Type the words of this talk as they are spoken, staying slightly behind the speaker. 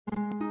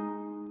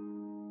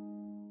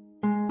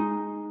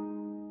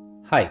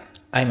Hi,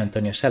 I'm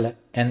Antonio Sala,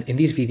 and in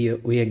this video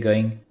we are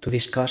going to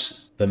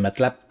discuss the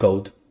Matlab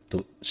code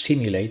to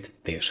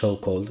simulate the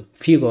so-called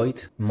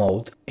fugoid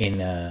mode in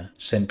a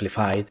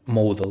simplified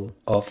model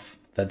of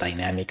the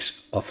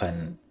dynamics of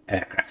an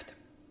aircraft.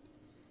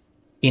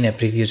 In a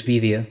previous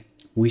video,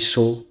 we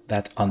saw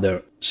that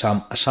under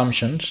some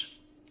assumptions,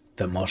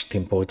 the most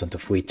important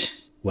of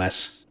which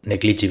was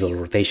negligible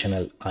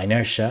rotational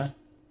inertia,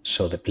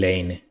 so the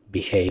plane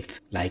behaved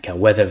like a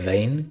weather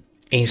vane,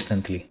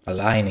 instantly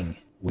aligning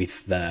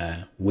with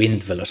the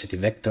wind velocity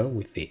vector,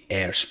 with the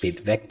airspeed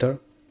vector.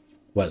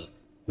 Well,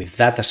 with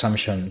that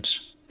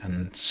assumptions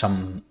and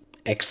some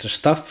extra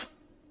stuff,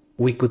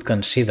 we could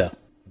consider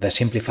the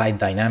simplified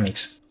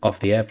dynamics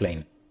of the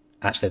airplane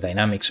as the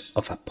dynamics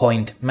of a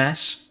point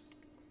mass,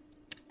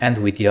 and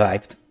we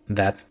derived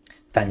that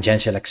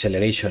tangential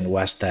acceleration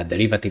was the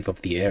derivative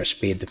of the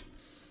airspeed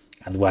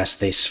and was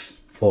this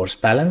force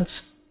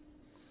balance,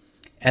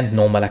 and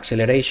normal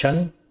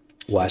acceleration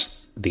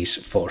was this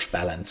force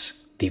balance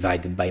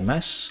divided by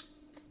mass,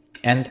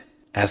 and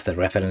as the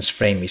reference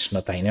frame is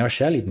not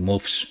inertial, it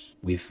moves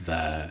with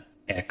the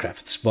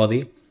aircraft's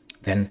body,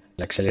 then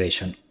the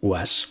acceleration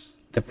was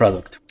the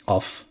product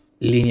of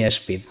linear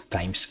speed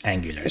times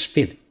angular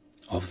speed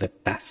of the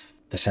path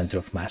the center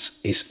of mass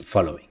is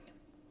following.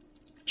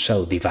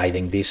 So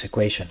dividing this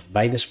equation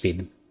by the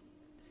speed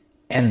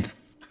and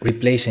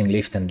replacing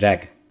lift and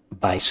drag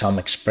by some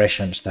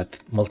expressions that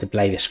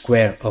multiply the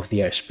square of the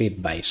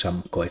airspeed by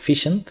some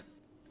coefficient,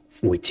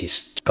 which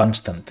is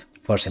constant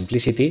for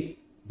simplicity,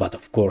 but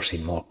of course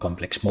in more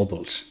complex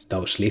models,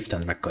 those lift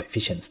and drag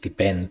coefficients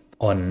depend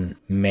on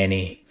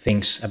many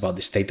things about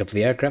the state of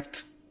the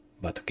aircraft.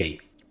 But okay,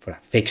 for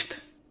a fixed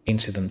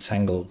incidence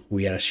angle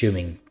we are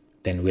assuming,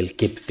 then we'll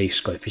keep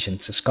these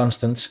coefficients as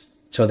constants.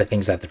 So the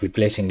things that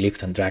replacing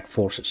lift and drag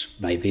forces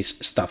by this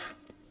stuff,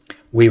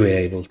 we were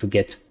able to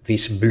get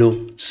these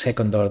blue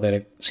second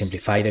order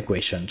simplified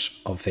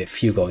equations of the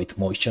fugoid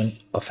motion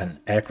of an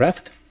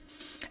aircraft.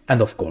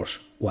 And of course,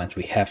 once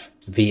we have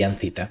v and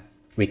theta,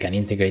 we can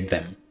integrate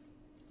them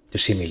to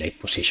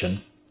simulate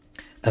position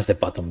as the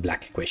bottom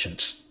black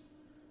equations.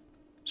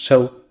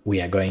 So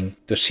we are going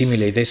to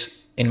simulate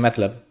this in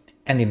Matlab,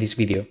 and in this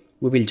video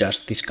we will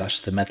just discuss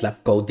the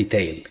Matlab code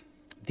detail.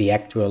 The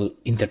actual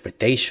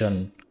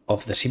interpretation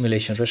of the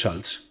simulation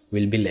results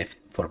will be left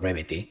for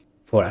brevity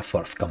for a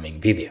forthcoming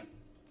video.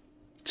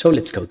 So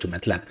let's go to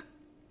Matlab.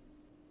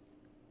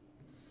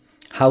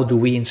 How do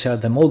we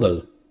insert the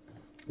model?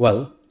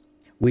 Well,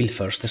 we'll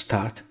first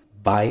start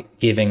by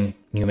giving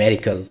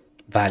numerical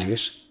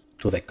values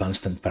to the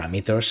constant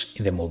parameters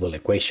in the model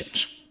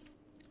equations.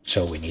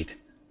 So we need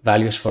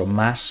values for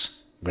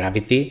mass,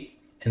 gravity,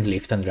 and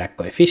lift and drag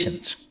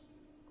coefficients.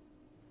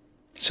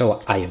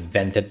 So I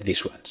invented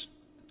these ones.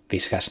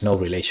 This has no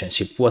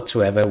relationship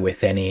whatsoever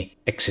with any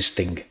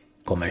existing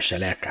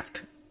commercial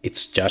aircraft.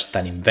 It's just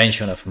an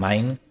invention of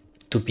mine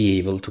to be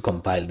able to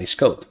compile this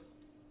code.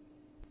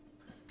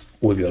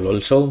 We will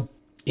also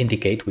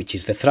indicate which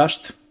is the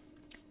thrust,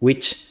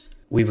 which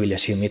we will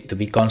assume it to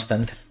be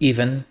constant,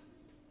 even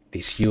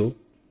this u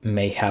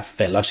may have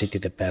velocity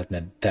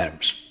dependent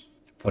terms,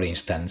 for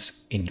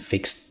instance in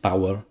fixed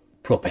power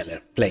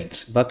propeller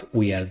planes, but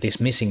we are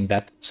dismissing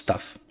that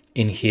stuff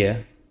in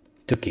here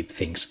to keep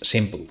things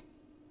simple.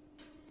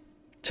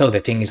 So the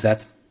thing is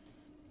that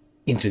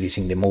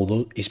introducing the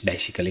model is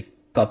basically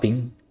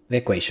copying the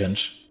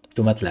equations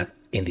to Matlab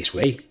in this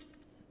way.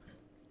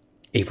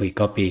 If we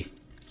copy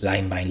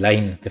line by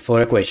line the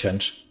four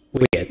equations,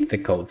 we get the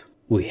code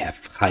we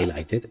have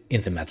highlighted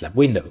in the Matlab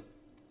window.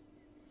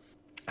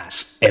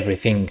 As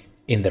everything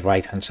in the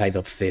right hand side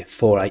of the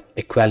four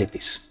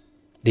equalities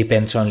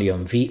depends only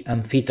on v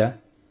and theta,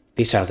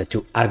 these are the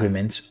two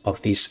arguments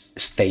of this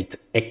state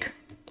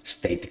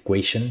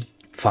equation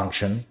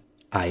function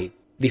I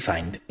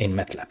defined in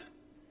Matlab.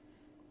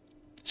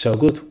 So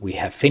good, we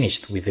have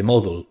finished with the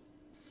model.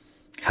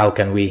 How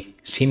can we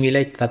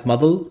simulate that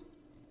model?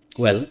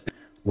 Well,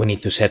 we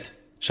need to set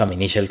some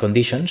initial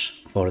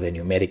conditions for the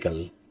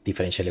numerical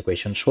differential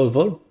equation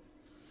solver.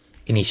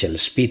 Initial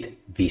speed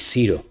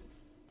v0,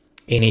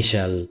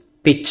 initial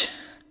pitch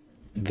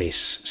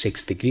this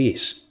 6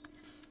 degrees,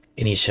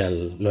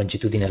 initial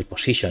longitudinal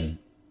position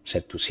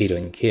set to 0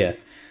 in here,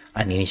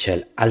 and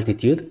initial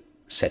altitude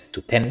set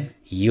to 10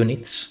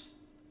 units.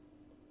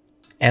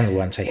 And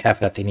once I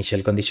have that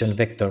initial condition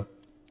vector,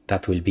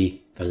 that will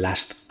be the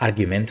last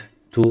argument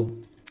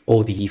to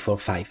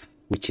ode45,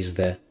 which is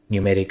the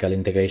numerical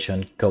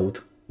integration code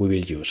we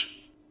will use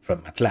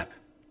from Matlab.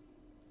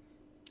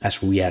 As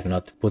we are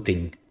not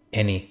putting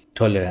any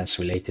tolerance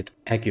related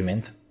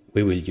argument,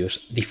 we will use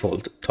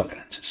default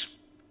tolerances.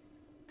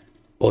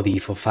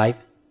 ode45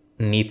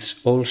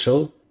 needs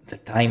also the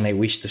time I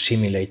wish to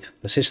simulate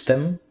the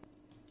system.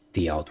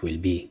 The out will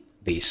be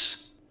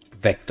this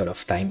vector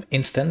of time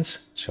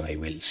instance, so I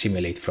will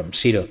simulate from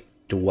 0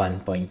 to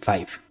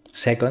 1.5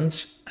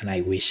 seconds, and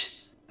I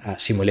wish a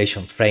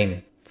simulation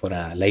frame for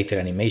a later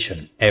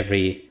animation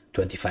every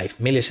 25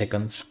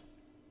 milliseconds.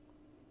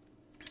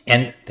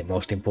 And the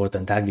most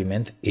important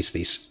argument is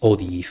this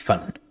ode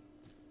fun.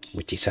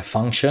 which is a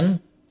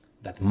function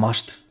that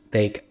must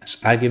take as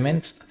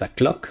arguments the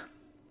clock,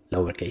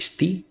 lowercase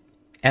t,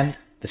 and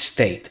the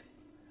state,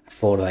 a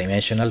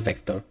four-dimensional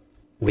vector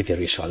with the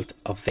result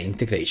of the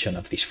integration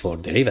of these four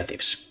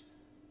derivatives.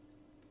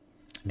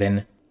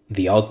 Then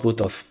the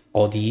output of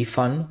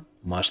ode45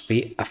 must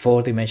be a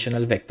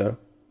four-dimensional vector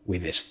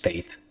with the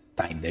state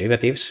time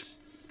derivatives,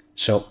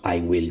 so I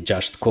will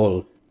just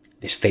call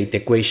the state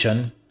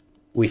equation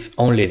with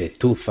only the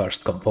two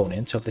first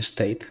components of the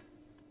state.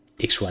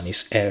 x1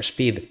 is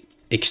airspeed,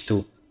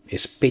 x2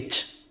 is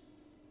pitch,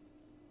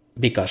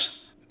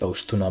 because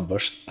those two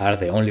numbers are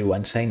the only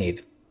ones I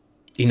need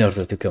in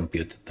order to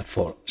compute the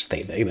four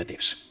state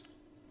derivatives.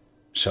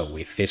 So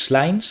with these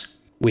lines,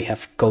 we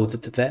have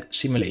coded the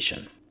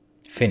simulation.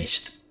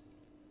 Finished.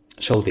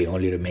 So the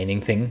only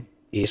remaining thing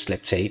is,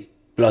 let's say,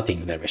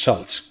 plotting the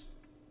results.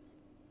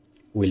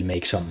 We'll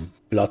make some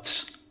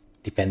plots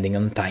depending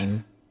on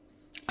time,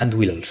 and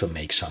we'll also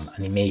make some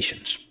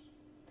animations.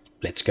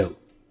 Let's go.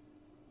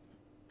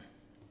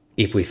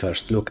 If we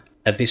first look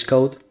at this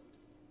code,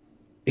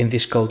 in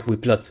this code we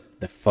plot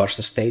the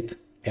first state,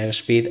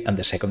 airspeed, and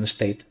the second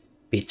state,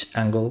 pitch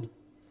angle,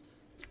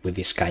 with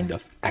this kind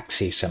of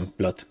axis and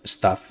plot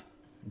stuff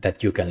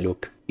that you can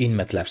look in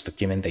Matlab's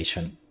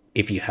documentation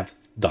if you have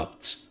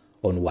doubts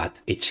on what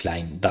each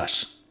line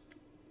does.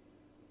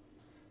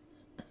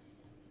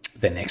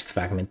 The next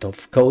fragment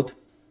of code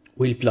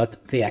will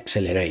plot the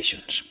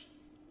accelerations.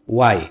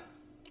 Why?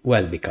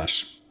 Well,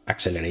 because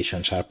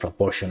accelerations are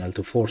proportional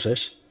to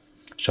forces,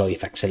 so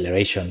if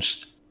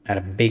accelerations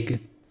are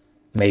big,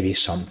 maybe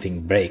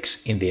something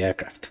breaks in the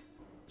aircraft.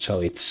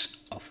 So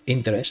it's of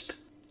interest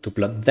to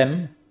plot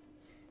them,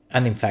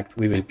 and in fact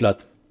we will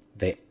plot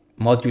the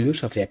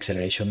modulus of the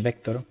acceleration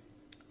vector,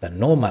 the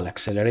normal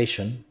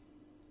acceleration,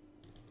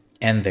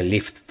 and the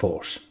lift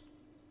force.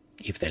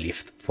 If the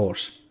lift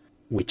force,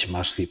 which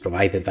must be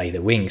provided by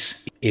the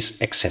wings,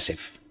 is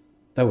excessive,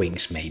 the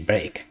wings may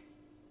break.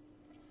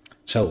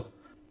 So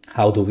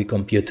how do we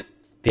compute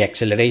the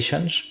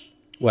accelerations?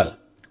 Well,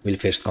 we'll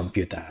first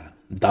compute a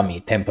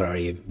dummy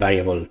temporary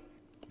variable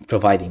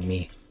providing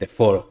me the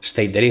four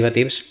state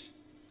derivatives,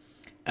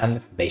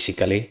 and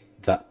basically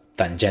the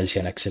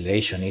tangential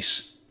acceleration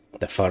is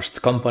the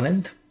first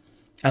component,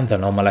 and the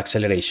normal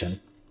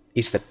acceleration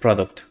is the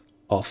product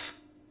of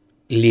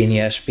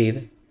linear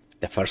speed,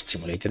 the first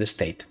simulated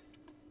state,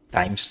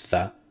 times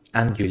the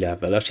angular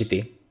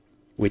velocity,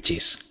 which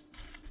is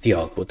the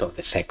output of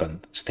the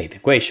second state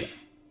equation.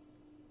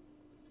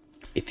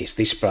 It is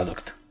this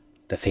product,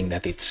 the thing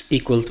that it's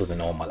equal to the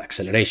normal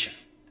acceleration.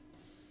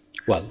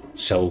 Well,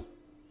 so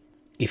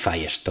if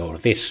I store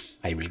this,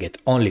 I will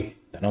get only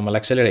the normal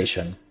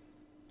acceleration,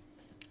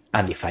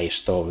 and if I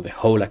store the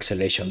whole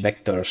acceleration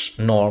vector's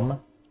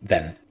norm,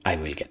 then I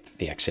will get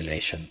the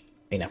acceleration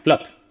in a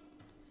plot.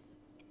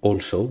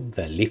 Also,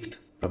 the lift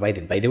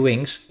provided by the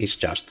wings is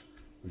just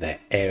the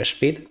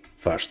airspeed,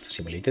 first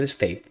simulated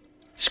state,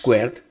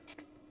 squared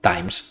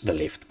times the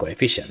lift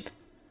coefficient.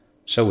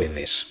 So with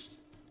this,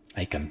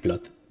 I can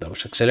plot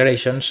those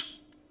accelerations,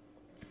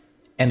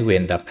 and we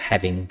end up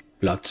having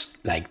plots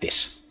like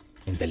this.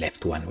 In the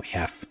left one we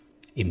have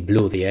in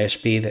blue the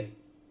airspeed,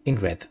 in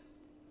red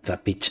the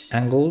pitch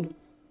angle,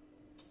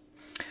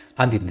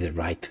 and in the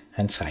right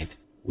hand side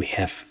we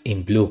have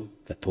in blue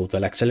the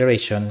total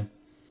acceleration,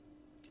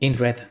 in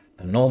red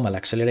the normal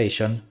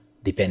acceleration.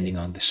 Depending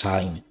on the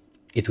sign,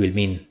 it will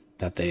mean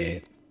that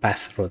the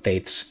path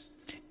rotates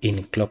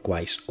in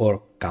clockwise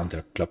or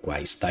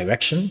counterclockwise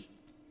direction,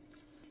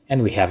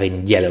 and we have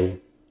in yellow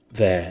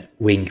the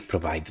wing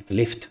provided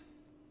lift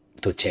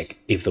to check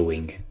if the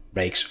wing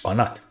breaks or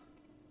not.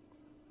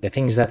 The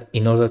thing is that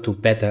in order to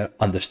better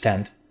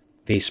understand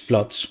these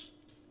plots,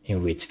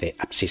 in which the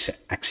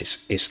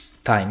axis is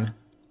time,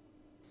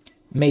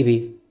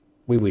 maybe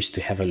we wish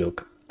to have a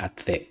look at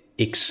the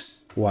x,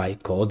 y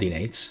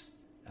coordinates,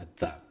 at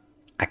the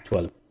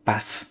actual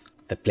path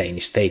the plane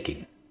is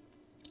taking.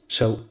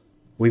 So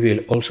we will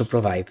also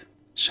provide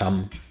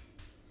some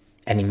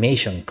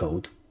animation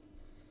code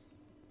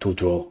to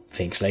draw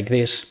things like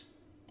this,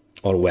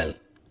 or well,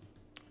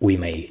 we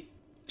may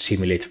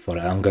simulate for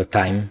a longer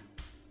time.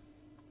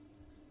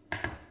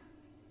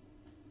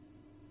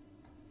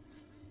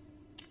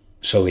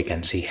 So we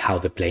can see how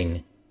the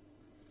plane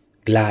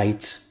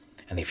glides,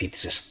 and if it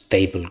is a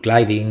stable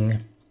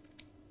gliding,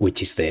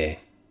 which is the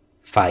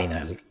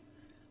final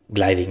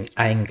gliding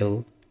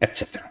angle,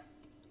 etc.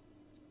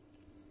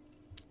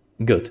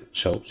 Good,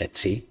 so let's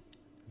see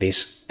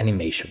this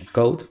animation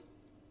code.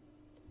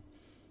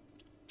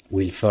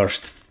 We'll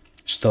first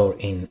store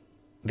in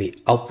the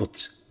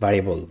output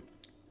variable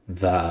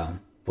the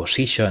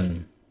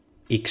position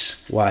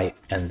x, y,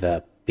 and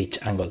the pitch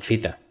angle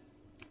theta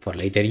for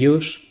later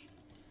use.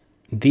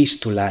 These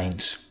two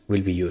lines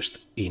will be used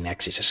in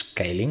axis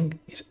scaling,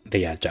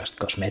 they are just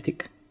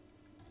cosmetic.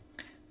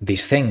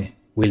 This thing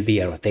will be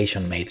a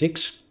rotation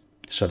matrix,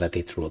 so that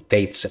it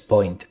rotates a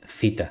point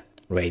theta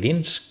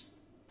radians.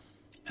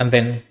 And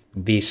then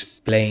these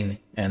plane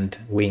and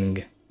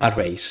wing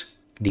arrays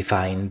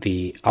define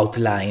the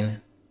outline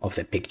of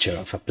the picture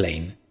of a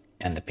plane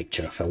and the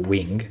picture of a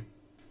wing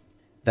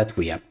that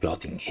we are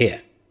plotting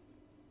here.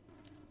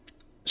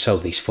 So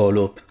this for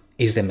loop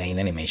is the main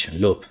animation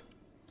loop.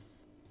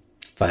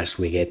 First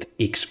we get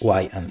x,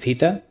 y and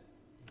theta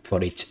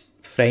for each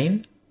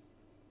frame.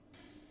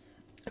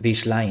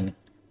 This line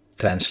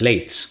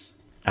translates,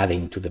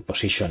 adding to the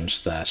positions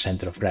the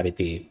center of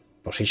gravity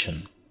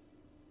position,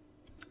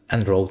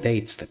 and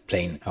rotates the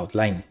plane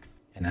outline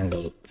an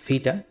angle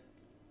theta,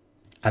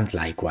 and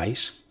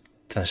likewise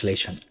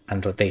translation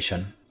and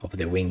rotation of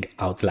the wing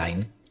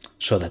outline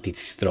so that it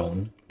is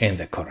drawn in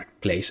the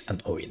correct place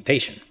and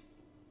orientation.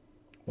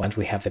 Once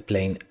we have the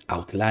plane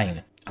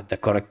outline at the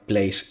correct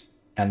place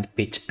and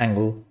pitch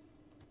angle,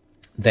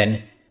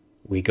 then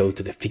we go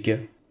to the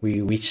figure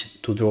we wish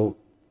to draw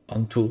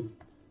onto,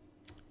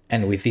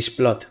 and with this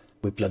plot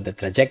we plot the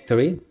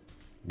trajectory,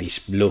 this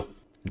blue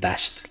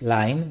dashed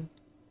line,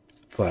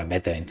 for a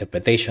better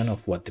interpretation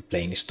of what the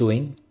plane is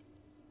doing,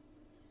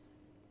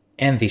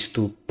 and these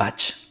two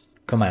patch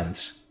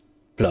commands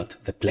plot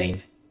the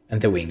plane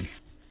and the wing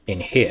in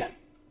here.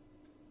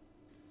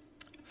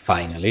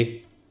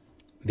 Finally,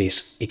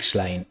 this x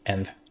line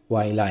and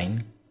y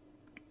line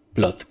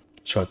plot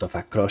sort of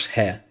a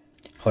crosshair,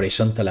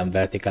 horizontal and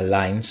vertical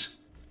lines.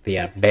 They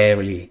are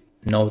barely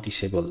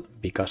noticeable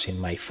because in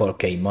my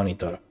 4K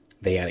monitor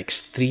they are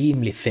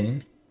extremely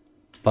thin,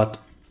 but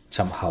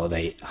somehow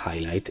they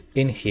highlight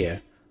in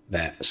here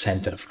the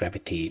center of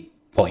gravity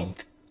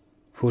point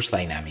whose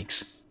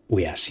dynamics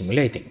we are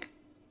simulating.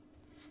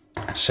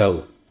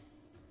 So,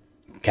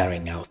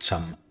 carrying out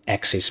some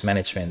axis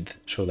management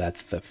so that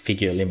the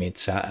figure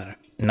limits are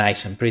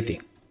nice and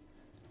pretty,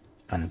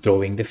 and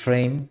drawing the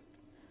frame,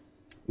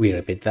 we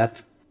repeat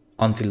that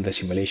until the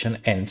simulation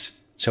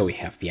ends, so we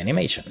have the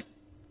animation.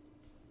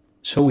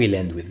 So we'll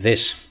end with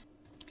this.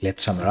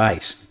 Let's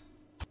summarize.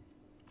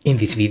 In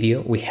this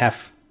video we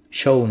have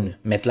shown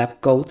Matlab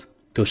code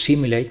to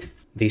simulate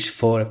these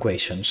 4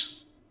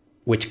 equations,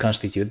 which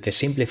constitute the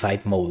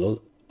simplified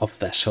model of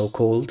the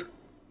so-called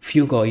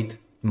fugoid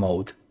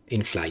mode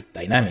in flight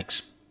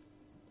dynamics.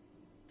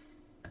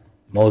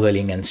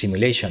 Modeling and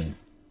simulation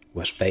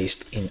was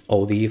based in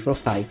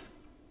ode45,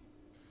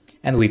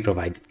 and we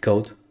provided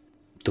code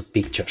to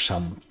picture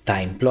some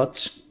time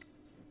plots,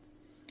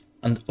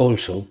 and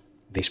also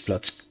these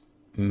plots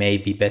may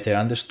be better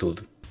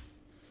understood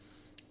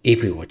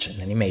if we watch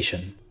an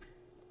animation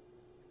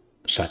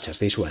such as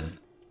this one.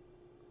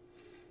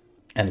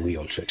 And we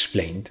also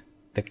explained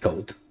the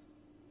code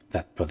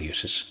that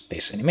produces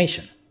this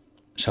animation.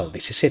 So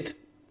this is it.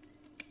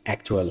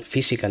 Actual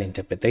physical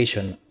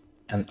interpretation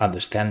and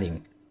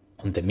understanding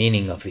on the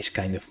meaning of this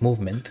kind of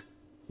movement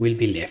will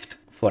be left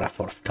for a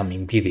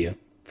forthcoming video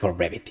for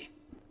brevity.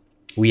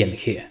 We end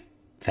here.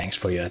 Thanks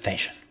for your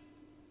attention.